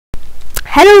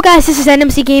Hello guys, this is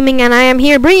NSMGaming and I am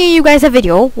here bringing you guys a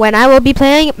video when I will be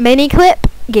playing Miniclip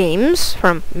games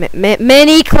from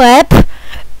Miniclip.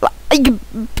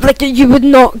 Like you would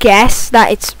not guess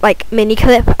that it's like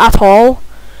Miniclip at all.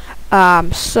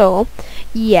 So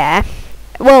yeah.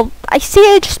 Well, I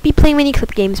say I'd just be playing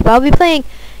Miniclip games, but I'll be playing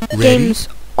games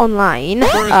online.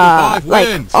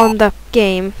 Like on the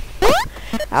game.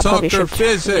 I probably should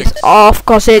turn this off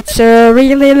because it's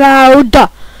really loud.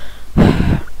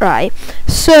 Right,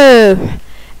 so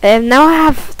now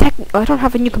I don't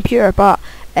have a new computer, but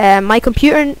my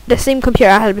computer, the same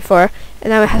computer I had before, and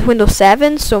now it has Windows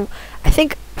 7, so I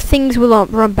think things will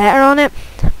run better on it,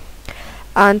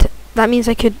 and that means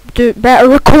I could do better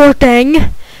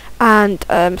recording and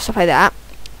stuff like that.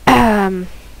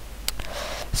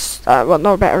 Well,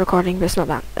 not better recording, but it's not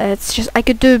that. It's just I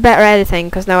could do better editing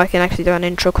because now I can actually do an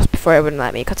intro. Because before it wouldn't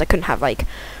let me because I couldn't have like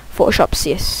Photoshop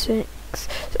CS6.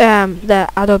 The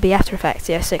Adobe After Effects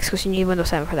CS6 because you need Windows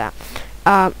 7 for that.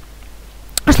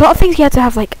 There's a lot of things you have to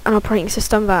have like an operating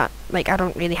system that like I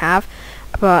don't really have,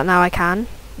 but now I can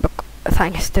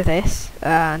thanks to this,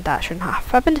 and that shouldn't have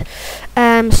happened.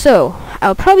 So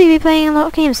I'll probably be playing a lot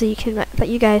of games that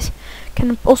you guys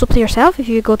can also play yourself if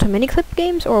you go to Miniclip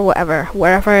games or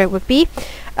wherever it would be.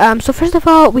 So first of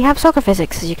all, we have Soccer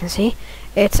Physics, as you can see.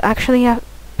 It's actually a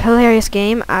hilarious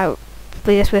game. I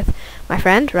play this with my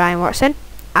friend Ryan Watson,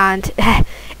 and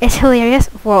it's hilarious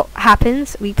what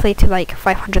happens. We play to like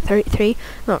 533,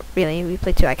 not really, we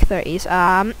play to like 30s,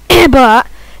 but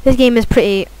this game is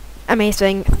pretty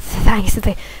amazing thanks to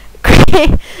the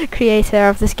creator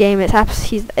of this game.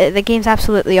 The game's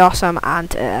absolutely awesome,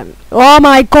 and oh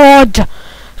my god.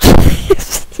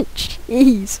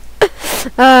 Jeez.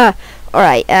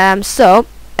 Alright, so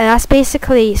that's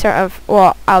basically sort of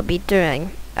what I'll be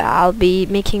doing. I'll be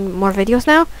making more videos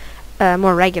now,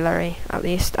 more regularly at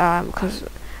least, because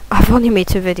I've only made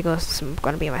 2 videos, so I'm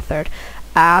gonna be my 3rd.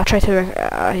 I'll try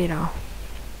to, you know,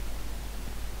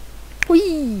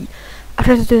 I'll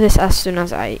try to do this as soon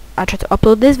as I try to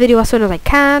upload this video as soon as I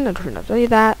can. I don't know to do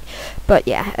that, but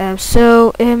yeah.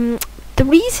 So the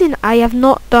reason I have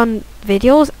not done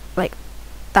videos like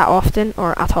that often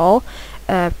or at all,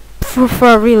 for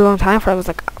a really long time, for it was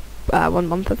like 1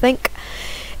 month I think,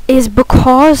 is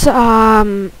because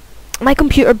my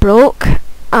computer broke,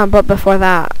 but before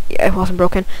that it wasn't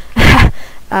broken.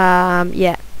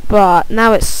 Yeah, but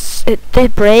now it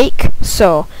did break,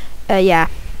 so yeah.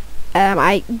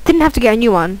 I didn't have to get a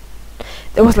new one.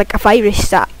 There was like a virus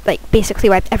that like basically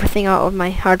wiped everything out of my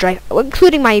hard drive,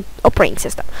 including my operating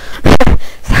system.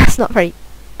 So that's not very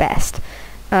best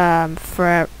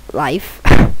for life.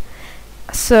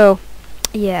 So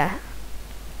yeah,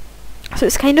 so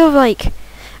it's kind of like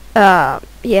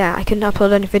yeah, I couldn't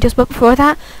upload any videos, but before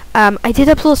that I did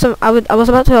upload some. I was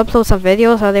about to upload some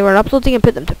videos, so they were uploading and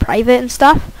put them to private and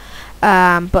stuff,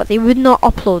 but they would not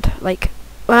upload. Like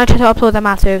when I tried to upload them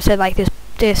after, it said like this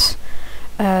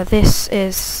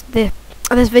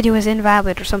video is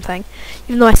invalid or something,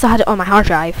 even though I still had it on my hard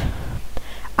drive,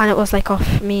 and it was like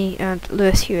off me and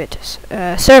Lewis Hewitt's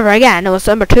server again. It was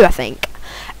number 2 I think,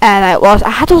 and I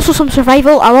had also some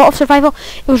survival, a lot of survival.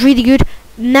 It was really good.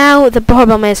 Now the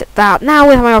problem is that now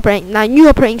with my new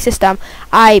operating system,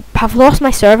 I have lost my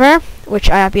server, which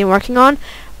I have been working on,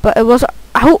 but it was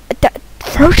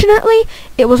fortunately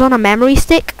it was on a memory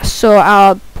stick, so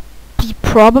I'll be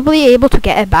probably able to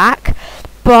get it back.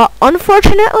 But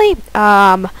unfortunately,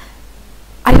 I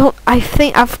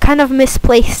think I've kind of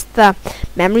misplaced the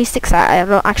memory sticks. I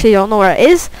don't know where it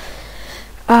is.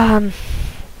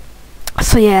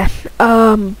 So yeah,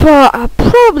 but I'll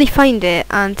probably find it,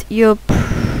 and you'll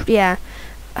yeah.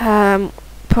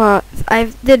 But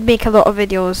I did make a lot of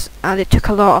videos, and it took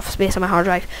a lot of space on my hard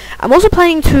drive. I'm also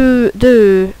planning to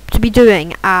be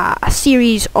doing a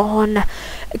series on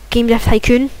Game Dev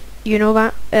Tycoon. You know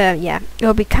that? Yeah,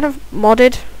 it'll be kind of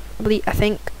modded. I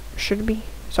think should be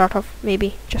sort of,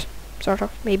 maybe just sort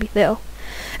of, maybe little.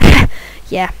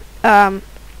 Yeah.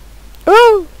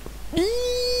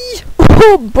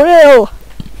 Oh, bro,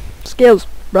 skills,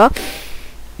 bruh.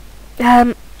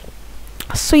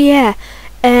 So yeah.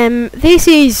 This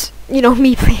is, you know,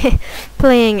 me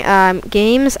playing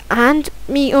games, and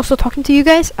me also talking to you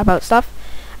guys about stuff.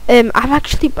 I'm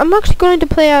actually going to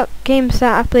play out games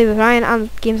that I've played with Ryan and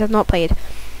games I've not played.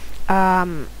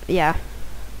 Yeah,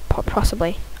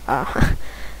 possibly.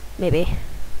 Maybe.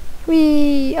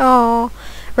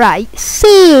 Right.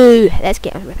 So let's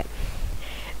get on with it.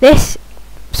 This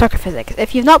Soccer Physics.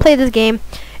 If you've not played this game,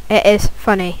 it is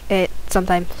funny. It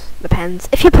sometimes depends.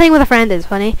 If you're playing with a friend, it's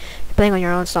funny. If you're playing on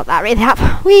your own, it's not that really that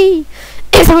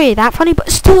funny, but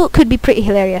still could be pretty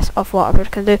hilarious of what we're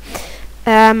gonna do.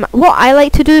 What I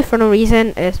like to do for no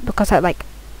reason is because I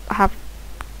have,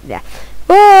 yeah.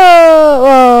 Whoa,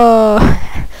 whoa.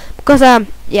 Because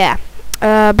yeah.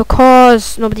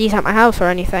 Because nobody's at my house or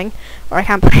anything, or I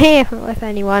can't play with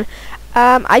anyone.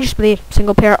 I just play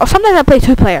single player, or sometimes I play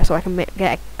 2 player, so I can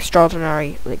get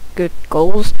extraordinary, good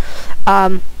goals.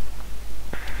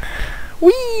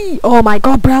 Wee! Oh my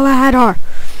God, Brella header!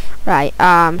 Right.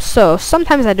 So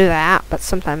sometimes I do that, but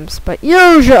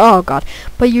usually, oh God,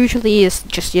 but usually it's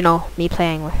just me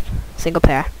playing with single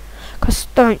player, cause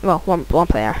one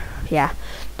player. Yeah.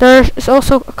 There's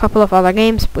also a couple of other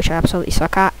games which I absolutely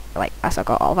suck at. I suck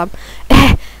at all of them.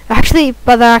 But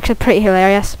they're actually pretty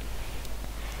hilarious.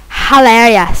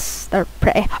 They're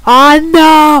pretty. Oh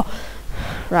no!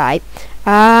 Right.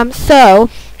 So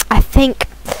I think,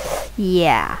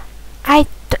 yeah,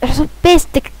 there's a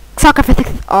basic soccer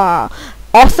physics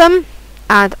awesome,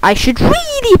 and I should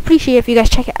really appreciate if you guys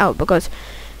check it out because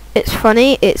it's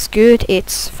funny, it's good,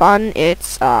 it's fun,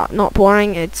 it's not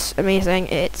boring, it's amazing,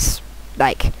 it's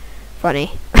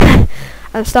funny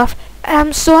and stuff.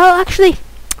 So I'll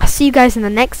see you guys in the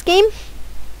next game.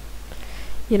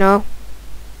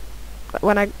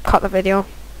 When I cut the video,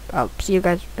 I'll see you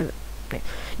guys.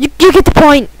 You get the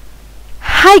point.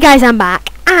 Hi guys, I'm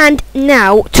back, and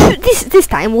now this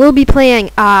time we'll be playing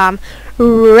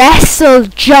Wrestle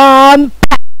Jump.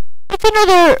 It's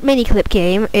another Miniclip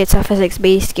game. It's a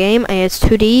physics-based game, and it's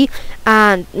 2D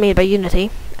and made by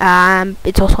Unity.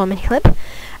 It's also a Miniclip.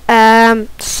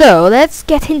 So let's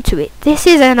get into it. This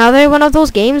is another one of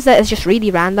those games that is just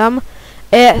really random.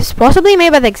 It's possibly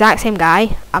made by the exact same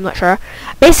guy. I'm not sure.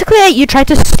 Basically, you try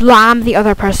to slam the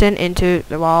other person into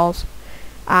the walls,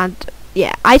 and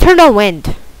yeah, I turned on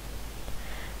wind.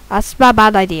 That's a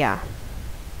bad idea.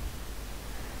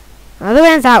 Another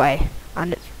wind's that way,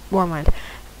 and it's warm wind.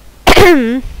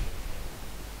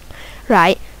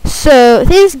 Right. So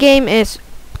this game is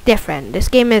different. This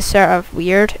game is sort of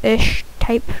weird-ish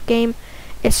type game.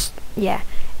 It's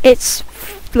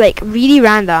really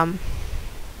random.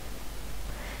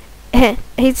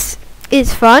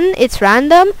 It's fun, it's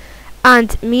random,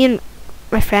 and me and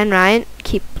my friend Ryan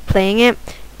keep playing it.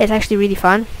 It's actually really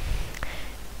fun.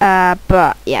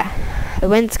 But yeah, the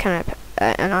wind's kind of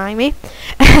annoying me.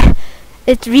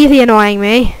 It's really annoying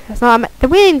me. It's not. The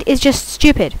wind is just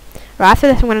stupid. Right, after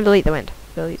this, I'm gonna delete the wind.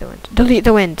 Delete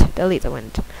the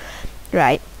wind.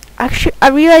 Right. Actually, I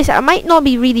realized I might not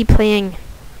be really playing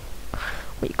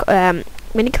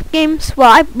Miniclip games. Well,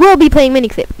 I will be playing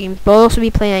Miniclip games, but I'll also be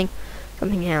playing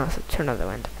something else. Turn off the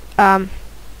wind. I'll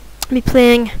be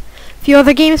playing a few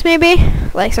other games, maybe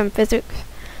like some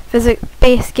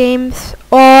physics-based games.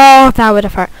 Oh, that would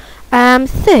have hurt.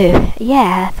 So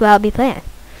yeah, that's what I'll be playing.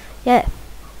 Yeah.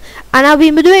 And I'll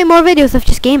be doing more videos of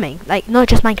just gaming, not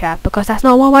just Minecraft, because that's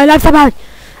not what my life's about.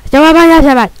 That's not what my life's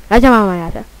about. That's not what my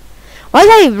life's about. Once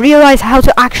I realize how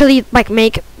to actually make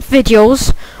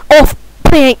videos of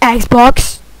playing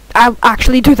Xbox, I'll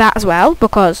actually do that as well,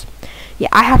 because yeah,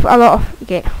 I have a lot of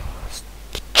I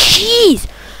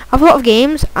have a lot of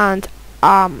games, and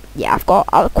yeah, I've got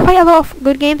quite a lot of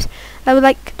good games I would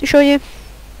like to show you.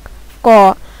 I've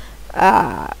got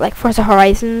Forza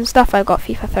Horizon stuff. I've got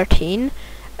FIFA 13.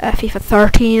 FIFA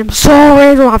 13. I'm sorry,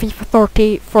 I don't have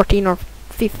FIFA 14 or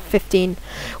FIFA 15.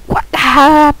 What?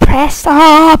 Press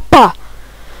up.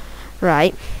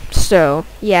 Right. So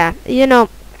yeah,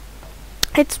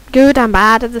 it's good and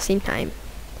bad at the same time.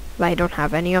 I don't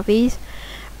have any of these.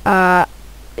 The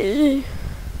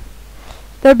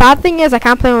bad thing is I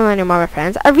can't play with any of my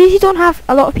friends. I really don't have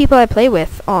a lot of people I play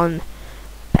with on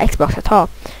Xbox at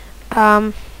all.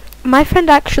 My friend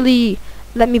actually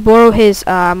let me borrow his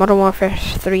Modern Warfare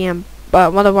 3 and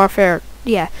Modern Warfare,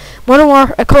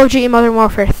 Call of Duty Modern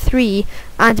Warfare 3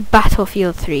 and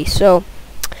Battlefield 3. So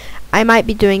I might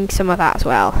be doing some of that as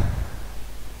well,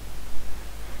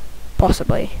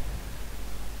 possibly.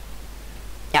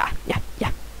 Yeah.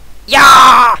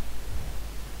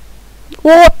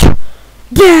 What?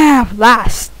 Yeah,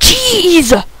 last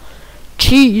cheese.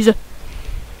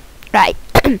 Right.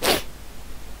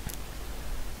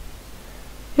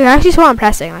 You actually saw I'm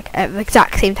pressing at the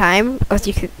exact same time, because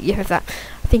you have that.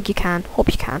 I think you can.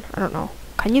 Hope you can. I don't know.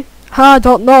 Can you? I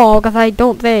don't know, because I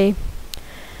don't play.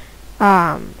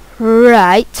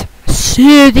 Right.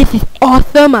 So this is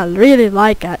awesome. I really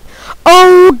like it.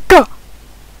 Oh god.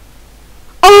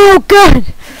 Oh god.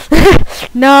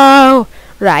 No.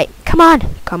 Right. Come on.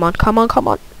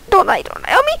 Don't lie on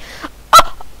me.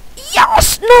 Oh,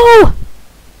 yes. No.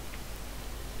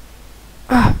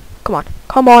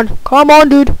 Come on,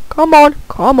 dude. Come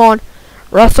on.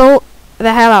 Wrestle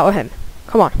the hell out of him.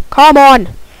 Come on. Come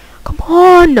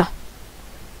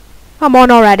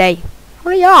on already.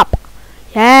 Hurry up.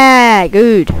 Yeah,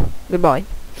 good. Good boy.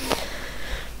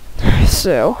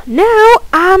 So, now,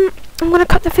 I'm gonna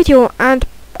cut the video and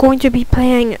going to be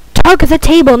playing Tug the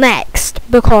Table next.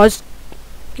 Because,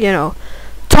 you know,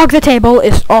 Tug the Table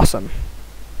is awesome.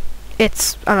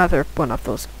 It's another one of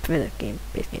those based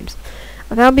games.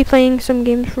 And I'll be playing some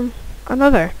games from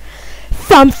another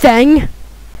something.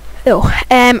 So,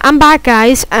 I'm back,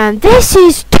 guys, and this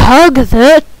is Tug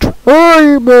the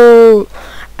Table.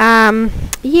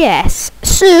 Yes.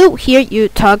 So here you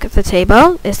tug the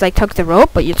table. It's like tug the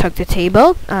rope, but you tug the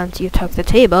table, and you tug the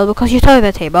table because you tug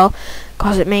the table,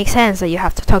 because it makes sense that you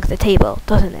have to tug the table,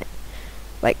 doesn't it?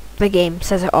 Like the game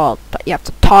says it all, but you have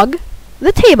to tug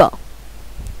the table.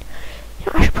 You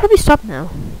know, I should probably stop now.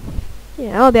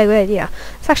 Yeah, that'll be a good idea.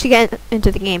 Let's actually get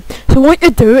into the game. So what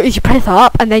you do is you press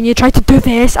up, and then you try to do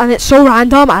this, and it's so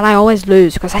random, and I always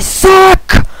lose because I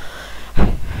suck.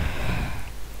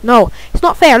 No, it's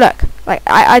not fair. Look, like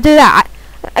I do that.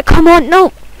 Come on,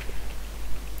 no.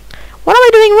 What am I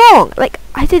doing wrong? Like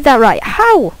I did that right.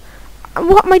 How?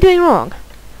 What am I doing wrong?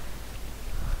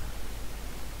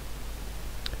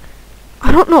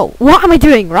 I don't know. What am I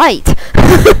doing right?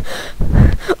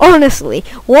 Honestly,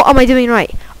 what am I doing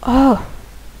right? Oh.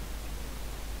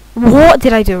 What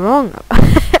did I do wrong?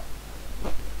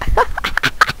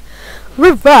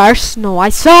 Reverse? No, I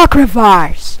suck.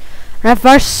 Reverse.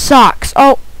 Reverse sucks.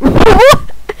 Oh.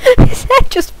 His head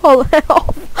just fallen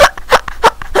off.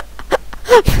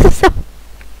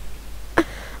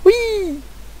 Wee.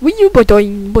 Wee you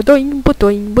bodoing, bodoing,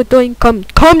 bodoing, bodoing.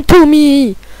 Come to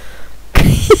me.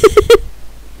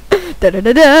 Da da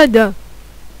da da da.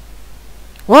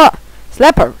 What?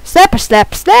 Slapper, slapper,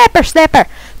 slap, slapper, slapper.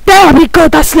 There we go,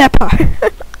 the slapper.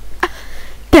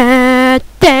 Da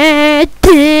da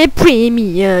da.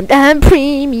 Premium, I'm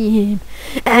premium.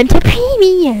 I'm the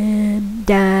premium.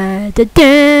 Da da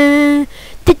da.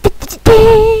 Da da da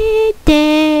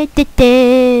da da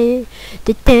da.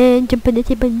 Da da. Jump on the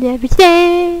table every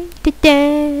day. Da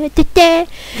da da da.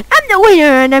 I'm the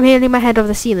winner, and I'm hitting my head off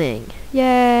the ceiling.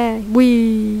 Yeah,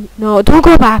 we. No, don't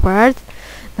go backwards.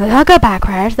 No, don't go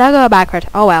backwards. Don't go backwards.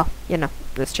 Oh well, you know.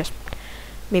 Let's just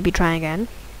maybe try again.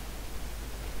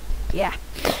 Yeah.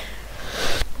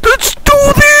 Let's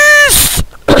do this.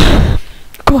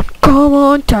 Come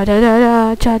on, cha da da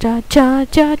da, cha cha cha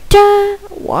cha cha.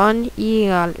 1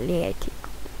 year later.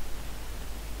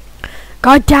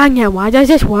 God dang it! Why does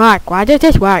this work? Why does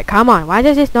this work? Come on, why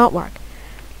does this not work?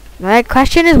 The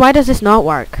question is, why does this not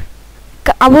work?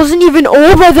 I wasn't even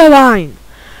over the line,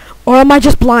 or am I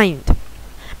just blind?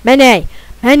 Many,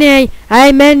 many,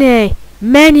 hey many,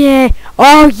 many.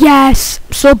 Oh yes,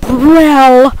 so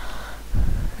brill.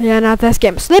 Yeah, now this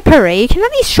game slippery. Can you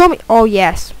at least show me? Oh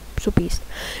yes, so beast.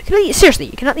 Seriously,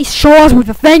 you can at least show us what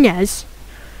the thing is.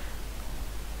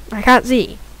 I can't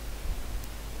see.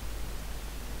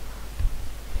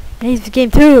 This game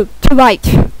too light.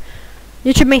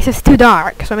 YouTube makes this too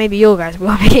dark, so maybe you guys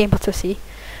will be able to see.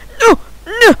 No,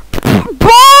 no,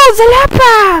 balls,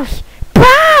 lepers,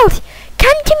 balls.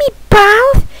 Come to me,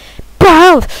 balls,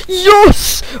 balls.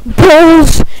 Yes,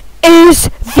 balls is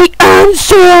the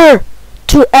answer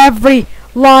to every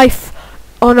life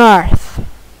on Earth.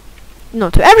 No,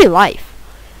 to every life.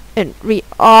 And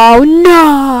oh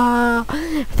no!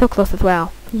 So close as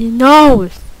well. You know,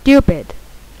 stupid.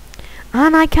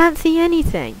 And I can't see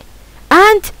anything.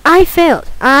 And I failed.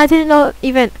 I didn't know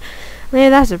even. Maybe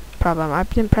that's a problem. I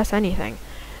didn't press anything.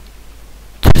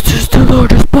 This is the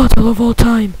largest battle of all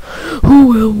time. Who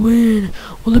will win?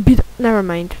 Will it be the... Never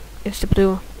mind. It's the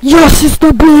blue. Yes, it's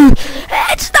the blue!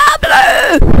 It's the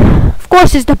blue! Of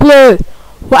course it's the blue!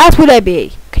 What else would it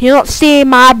be? Can you not see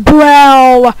my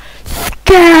brow?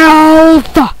 Scaled!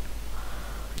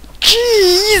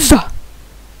 Jeez!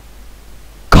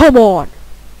 Come on!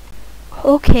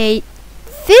 Okay,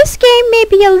 this game may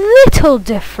be a little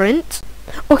different.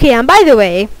 Okay, and by the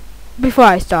way, before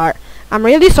I start, I'm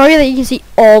really sorry that you can see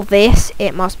all this.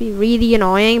 It must be really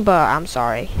annoying, but I'm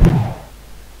sorry.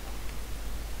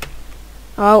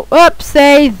 Oh,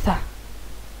 oopsies!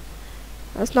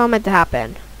 That's not meant to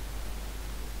happen.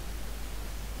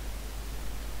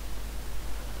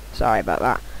 Sorry about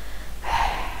that.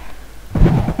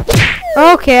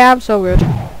 Okay, I'm so rude.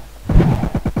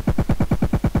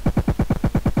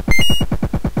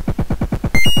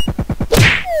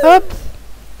 Oops.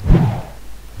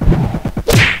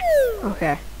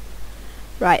 Okay.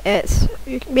 Right, it's...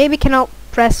 You maybe cannot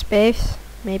press space.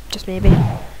 Maybe, just maybe.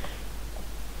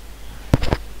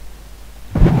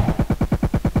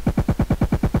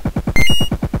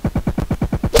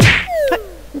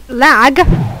 Lag?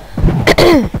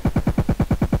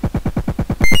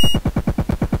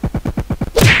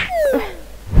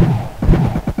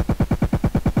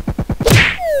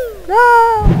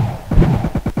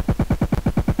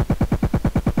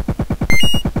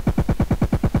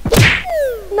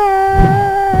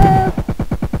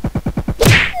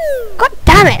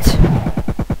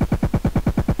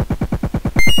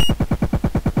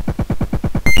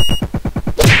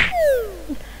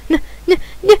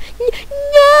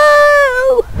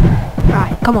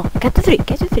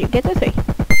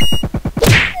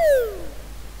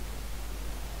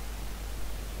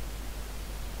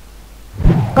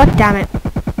 God damn it.